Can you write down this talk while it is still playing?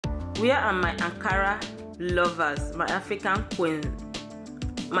Where are my Ankara lovers, my African queens,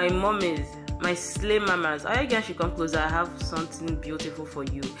 my mummies, my slay mamas? All you guys should come closer. I have something beautiful for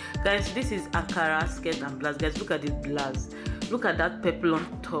you guys. This is Ankara skirt and blouse. Guys, look at this blouse. Look at that purple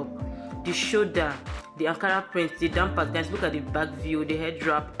on top, the shoulder, the Ankara print, the damper. Guys, look at the back view, the head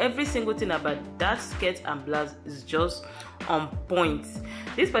wrap. Every single thing about that skirt and blouse is just on point.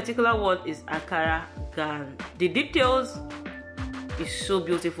 This particular one is Ankara gown. The details is so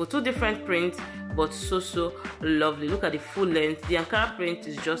beautiful. Two different prints, but so lovely. Look at the full length. The Ankara print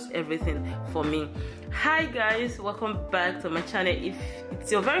is just everything for me. Hi guys, welcome back to my channel. If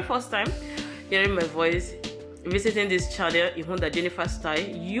it's your very first time hearing my voice, visiting this channel, Ihunda Jennifer Style,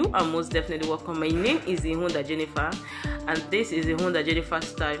 you are most definitely welcome. My name is Ihunda Jennifer, and this is Ihunda Jennifer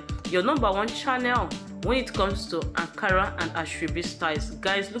Style, your #1 channel when it comes to Ankara and Asoebi styles.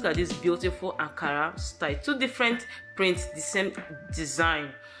 Guys, look at this beautiful Ankara style. Two different prints, the same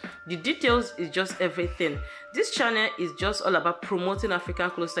design. The details is just everything. This channel is just all about promoting African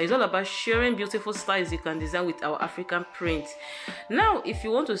clothes style. It's all about sharing beautiful styles you can design with our African prints. Now, if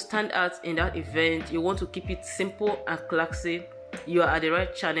you want to stand out in that event, you want to keep it simple and classy, you are at the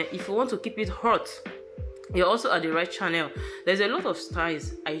right channel. If you want to keep it hot, you're also at the right channel. There's a lot of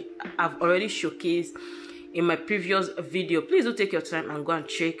styles I have already showcased in my previous video. Please do take your time and go and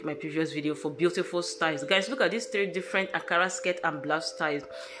check my previous video for beautiful styles. Guys, look at these 3 different Ankara skirt and blouse styles.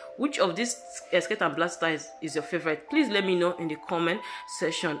 Which of these skirt and blouse styles is your favorite? Please let me know in the comment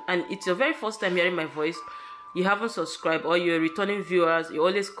section. And it's your very first time hearing my voice, you haven't subscribed, or you're returning viewers, you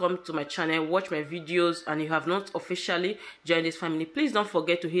always come to my channel, watch my videos, and you have not officially joined this family, please don't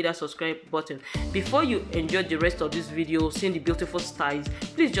forget to hit that subscribe button. Before you enjoy the rest of this video, seeing the beautiful styles,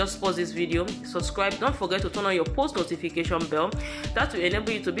 please just pause this video, subscribe. Don't forget to turn on your post notification bell. That will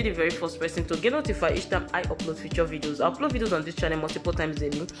enable you to be the very first person to get notified each time I upload future videos. I upload videos on this channel multiple times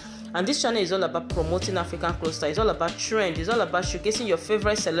daily, and this channel is all about promoting African clothes style. It's all about trend. It's all about showcasing your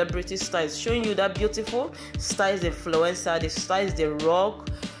favorite celebrity styles, showing you that beautiful styles, the influencer, the styles, the rock,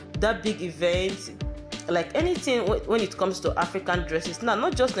 that big event, like anything when it comes to African dresses. Now,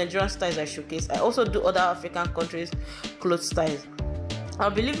 not just Nigerian styles I showcase, I also do other African countries clothes styles. I'll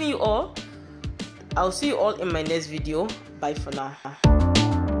be leaving you all. I'll see you all in my next video. Bye for now.